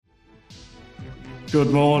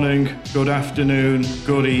good morning, good afternoon,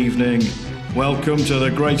 good evening. Welcome to the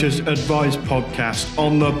greatest advice podcast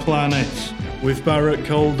on the planet with Barrett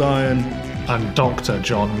Coldiron and Dr.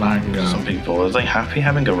 John Mango. Some people, are they happy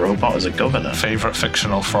having a robot as a governor? Favourite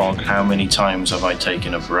fictional frog? How many times have I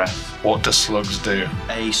taken a breath? What do slugs do?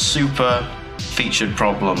 A super featured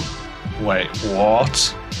problem. Wait,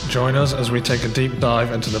 what? Join us as we take a deep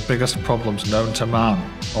dive into the biggest problems known to man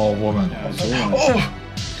or woman.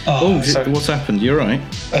 What's happened? You're right.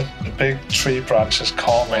 A big tree branch has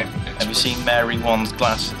caught me. Have you seen Mary Wan's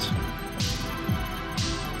glasses?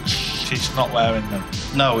 She's not wearing them.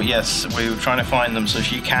 No, yes, we were trying to find them so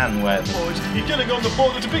she can wear them. Oh, you're getting on the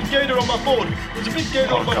phone. There's a big gator on my phone. There's a big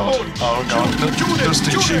gator on my phone. Oh,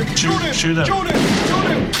 God. Shoot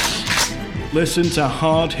him. Listen to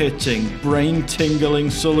hard-hitting, brain-tingling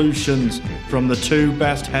solutions from the two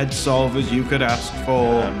best head solvers you could ask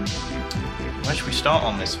for. Where should we start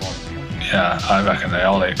on this one? Yeah, I reckon they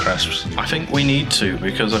all eat crisps. I think we need to,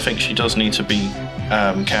 because I think she does need to be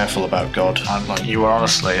careful about God. And like, you were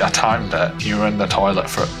honestly, I timed it. You were in the toilet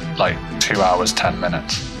for like 2 hours, 10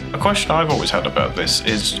 minutes. A question I've always had about this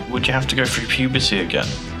is, would you have to go through puberty again?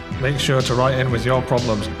 Make sure to write in with your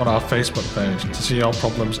problems on our Facebook page to see your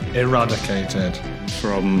problems eradicated.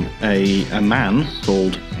 From a man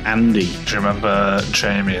called Andy. Do you remember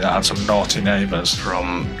Jamie that had some naughty neighbours?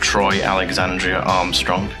 From Troy Alexandria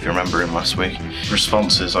Armstrong, if you remember him last week.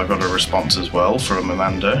 Responses, I got a response as well from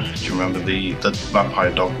Amanda. Do you remember the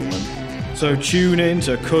vampire dog woman? So tune in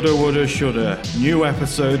to Coulda Woulda Shoulda. New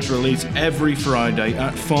episodes released every Friday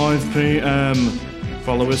at 5 p.m.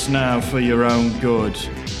 Follow us now for your own good.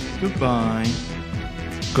 Goodbye.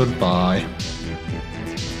 Goodbye.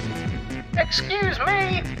 Excuse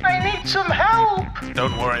me, I need some help.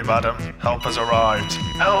 Don't worry, madam. Help has arrived.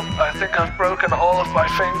 Help, I think I've broken all of my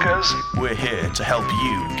fingers. We're here to help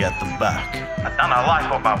you get them back. I don't like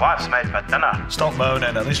what my wife's made for dinner. Stop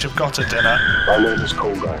moaning, at least you've got a dinner. My name is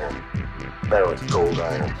Coldiron. Barrett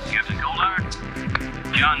Coldiron. Captain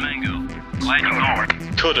Coldiron? John Mango. Glad you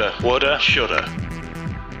called. Coulda, woulda, shoulda.